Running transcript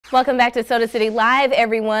Welcome back to Soda City Live,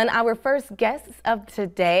 everyone. Our first guests of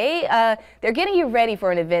today, they're getting you ready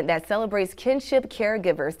for an event that celebrates kinship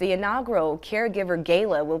caregivers. The inaugural Caregiver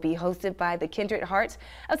Gala will be hosted by the Kindred Hearts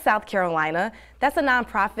of South Carolina. That's a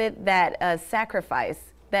nonprofit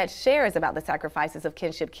that shares about the sacrifices of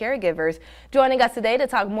kinship caregivers. Joining us today to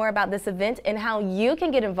talk more about this event and how you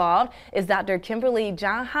can get involved is Dr. Kimberly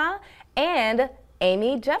Janha and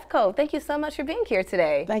Amy Jeffco. Thank you so much for being here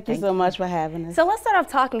today. Thank you so much for having us. So let's start off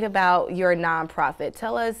talking about your nonprofit.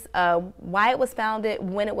 Tell us why it was founded,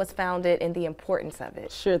 when it was founded, and the importance of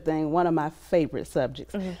it. Sure thing. One of my favorite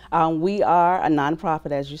subjects. We are a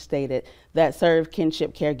nonprofit, as you stated, that serve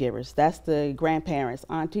kinship caregivers. That's the grandparents,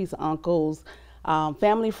 aunties, uncles,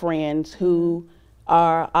 family friends who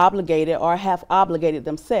are obligated or have obligated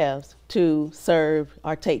themselves to serve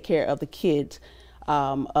or take care of the kids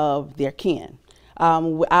of their kin.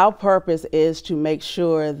 Our purpose is to make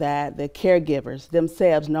sure that the caregivers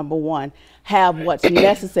themselves, number one, have what's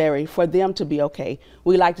necessary for them to be okay.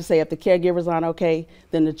 We like to say if the caregivers aren't okay,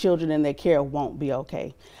 then the children in their care won't be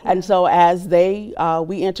okay. And so as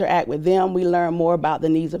we interact with them, we learn more about the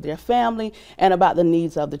needs of their family and about the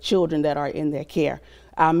needs of the children that are in their care.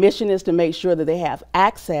 Our mission is to make sure that they have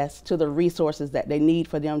access to the resources that they need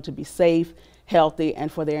for them to be safe, healthy,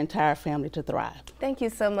 and for their entire family to thrive. Thank you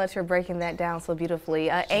so much for breaking that down so beautifully.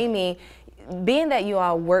 Amy, being that you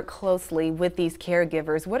all work closely with these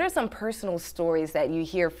caregivers, what are some personal stories that you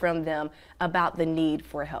hear from them about the need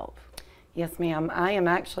for help? Yes, ma'am.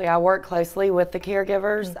 I work closely with the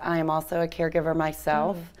caregivers. I am also a caregiver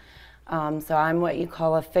myself. So I'm what you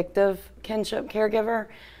call a fictive kinship caregiver,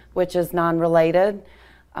 which is non-related.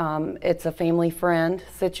 It's a family friend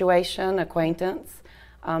situation, acquaintance.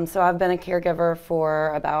 So I've been a caregiver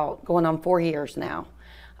for about going on 4 years now.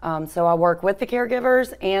 So I work with the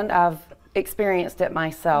caregivers and I've experienced it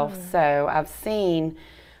myself. So I've seen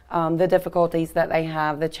the difficulties that they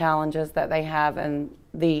have, the challenges that they have, and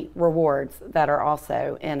the rewards that are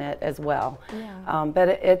also in it as well. But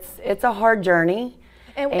it's a hard journey.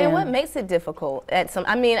 And what makes it difficult?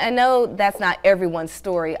 I mean, I know that's not everyone's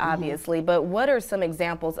story, obviously, but what are some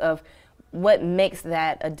examples of what makes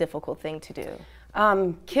that a difficult thing to do?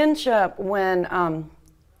 Kinship, when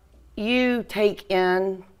you take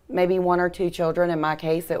in maybe 1 or 2 children, in my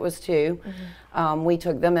case it was 2, we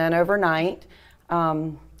took them in overnight.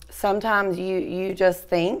 Sometimes you just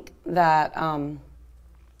think that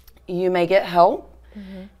you may get help,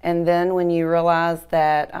 and then when you realize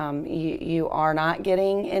that you are not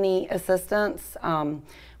getting any assistance,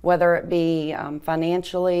 whether it be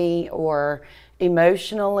financially or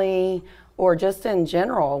emotionally, or just in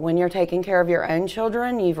general, when you're taking care of your own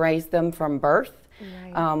children, you've raised them from birth.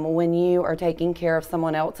 When you are taking care of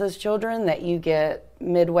someone else's children that you get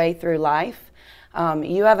midway through life,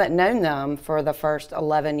 you haven't known them for the first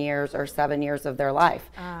 11 years or 7 years of their life.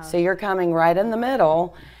 So you're coming right in the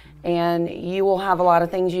middle, and you will have a lot of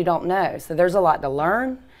things you don't know. So there's a lot to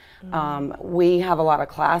learn. We have a lot of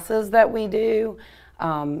classes that we do.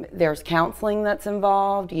 There's counseling that's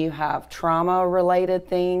involved. You have trauma-related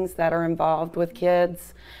things that are involved with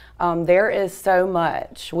kids. There is so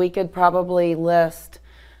much. We could probably list,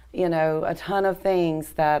 you know, a ton of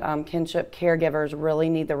things that kinship caregivers really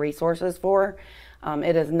need the resources for.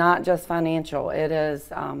 It is not just financial. It is,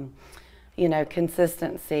 you know,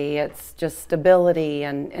 consistency. It's just stability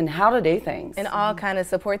and how to do things. And all kind of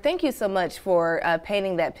support. Thank you so much for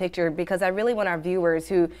painting that picture, because I really want our viewers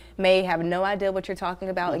who may have no idea what you're talking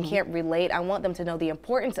about and can't relate, I want them to know the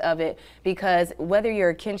importance of it, because whether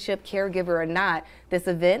you're a kinship caregiver or not, this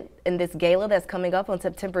event and this gala that's coming up on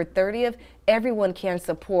September 30th, everyone can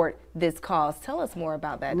support this cause. Tell us more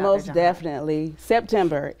about that, Dr. Most John. definitely.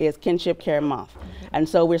 September is Kinship Care Month. And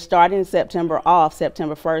so we're starting September off,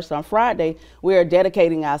 September 1st on Friday. We're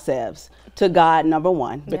dedicating ourselves to God, number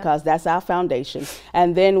one, because that's our foundation.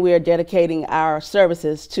 And then we're dedicating our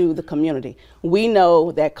services to the community. We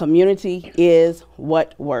know that community is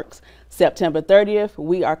what works. September 30th,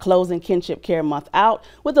 we are closing Kinship Care Month out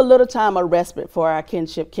with a little time of respite for our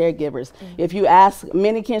kinship caregivers. If you ask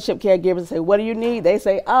many kinship caregivers, say, what do you need? They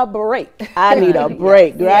say, a break. I need a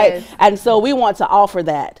break, right? And so we want to offer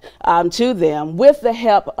that to them with the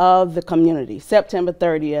help of the community. September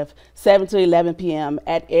 30th, 7 to 11 p.m.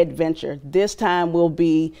 at Adventure. This time will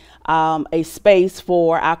be a space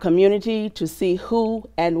for our community to see who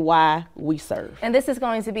and why we serve. And this is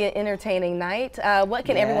going to be an entertaining night. What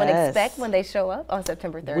can everyone expect expect when they show up on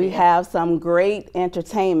September 30th? We have some great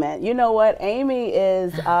entertainment. You know what? Amy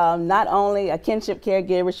is not only a kinship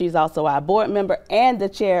caregiver, she's also our board member and the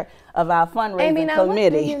chair of our fundraising Amy, now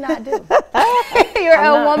committee. What do you not do? You're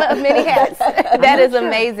a woman of many hats. That is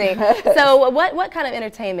amazing. So what kind of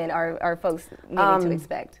entertainment are folks needing to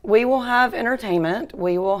expect? We will have entertainment.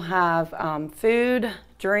 We will have food,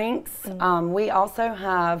 drinks. We also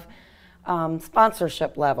have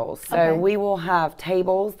sponsorship levels. So we will have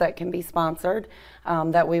tables that can be sponsored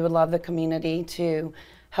that we would love the community to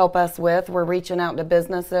help us with. We're reaching out to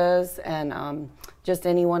businesses and just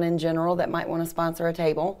anyone in general that might want to sponsor a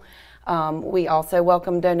table. We also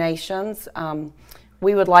welcome donations.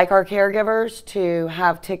 We would like our caregivers to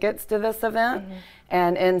have tickets to this event,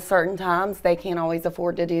 and in certain times they can't always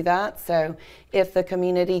afford to do that. So if the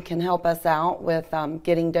community can help us out with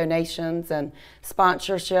getting donations and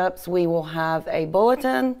sponsorships, we will have a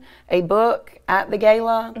bulletin, a book at the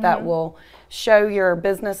gala that will show your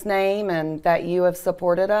business name and that you have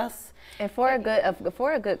supported us. And for a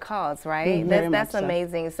good cause, right? That's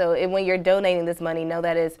amazing. So when you're donating this money, know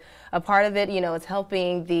that is a part of it. You know, it's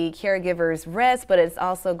helping the caregivers rest, but it's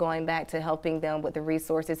also going back to helping them with the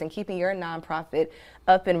resources and keeping your nonprofit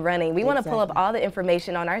up and running. We want to pull up all the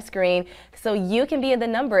information on our screen so you can be in the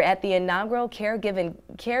number at the inaugural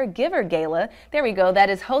Caregiver Gala. There we go. That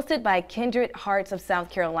is hosted by Kindred Hearts of South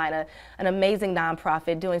Carolina, an amazing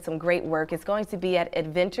nonprofit doing some great work. It's going to be at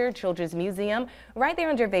Adventure Children's Museum right there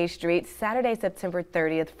on Gervais Street, Saturday, September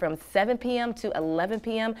 30th from 7 p.m. to 11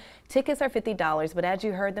 p.m. Tickets are $50, but as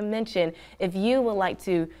you heard them mention, if you would like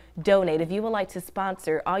to donate, if you would like to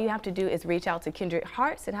sponsor, all you have to do is reach out to Kindred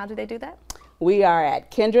Hearts. And how do they do that? We are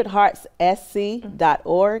at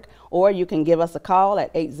kindredheartssc.org, or you can give us a call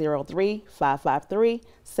at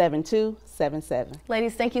 803-553-7277.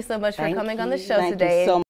 Ladies, thank you so much for coming on the show today. today. Thank you so much.